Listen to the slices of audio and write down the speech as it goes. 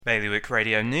Bailiwick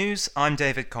Radio News, I'm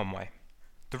David Conway.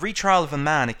 The retrial of a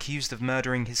man accused of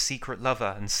murdering his secret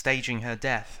lover and staging her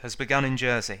death has begun in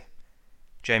Jersey.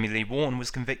 Jamie Lee Warren was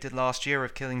convicted last year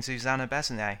of killing Susanna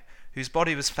Besnier, whose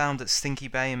body was found at Stinky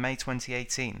Bay in May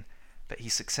 2018, but he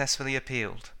successfully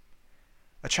appealed.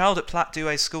 A child at Platt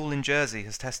Douay School in Jersey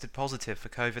has tested positive for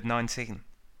COVID-19.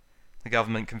 The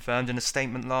government confirmed in a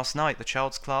statement last night the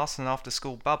child's class and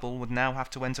after-school bubble would now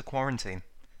have to enter quarantine.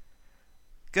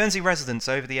 Guernsey residents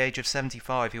over the age of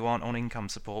 75 who aren't on income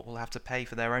support will have to pay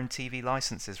for their own TV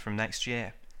licences from next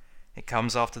year. It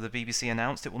comes after the BBC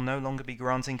announced it will no longer be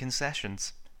granting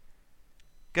concessions.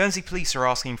 Guernsey police are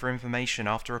asking for information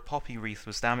after a poppy wreath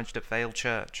was damaged at Vale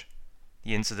Church.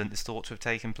 The incident is thought to have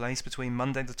taken place between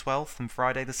Monday the 12th and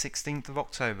Friday the 16th of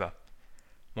October.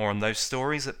 More on those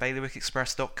stories at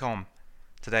bailiwickexpress.com.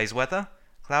 Today's weather,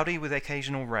 cloudy with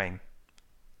occasional rain.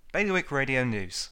 Bailiwick Radio News.